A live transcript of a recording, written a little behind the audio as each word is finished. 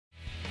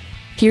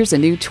Here's a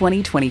new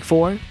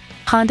 2024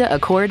 Honda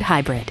Accord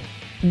Hybrid.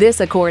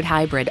 This Accord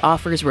Hybrid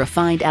offers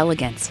refined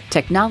elegance,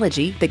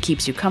 technology that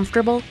keeps you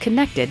comfortable,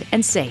 connected,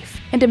 and safe,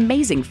 and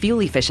amazing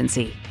fuel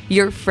efficiency.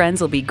 Your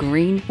friends will be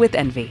green with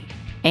envy.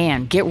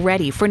 And get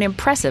ready for an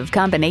impressive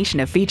combination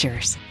of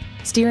features: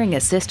 steering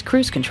assist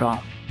cruise control,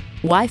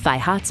 Wi-Fi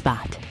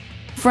hotspot,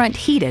 front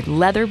heated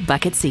leather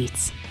bucket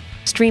seats,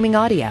 streaming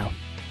audio,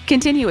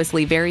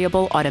 continuously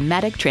variable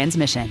automatic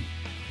transmission,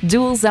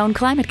 dual zone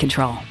climate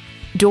control,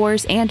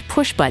 doors and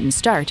push button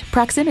start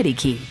proximity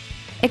key,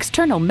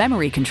 external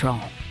memory control,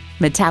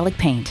 metallic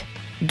paint,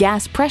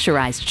 gas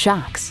pressurized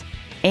shocks,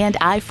 and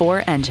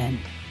i4 engine.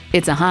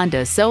 It's a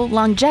Honda, so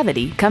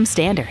longevity comes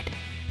standard.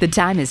 The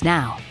time is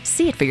now.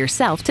 See it for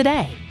yourself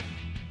today.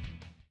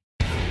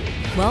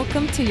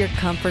 Welcome to your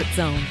comfort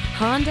zone.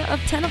 Honda of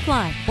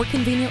Tenafly. We're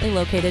conveniently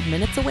located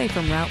minutes away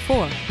from Route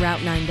 4, Route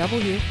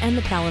 9W, and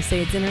the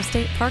Palisades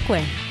Interstate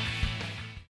Parkway.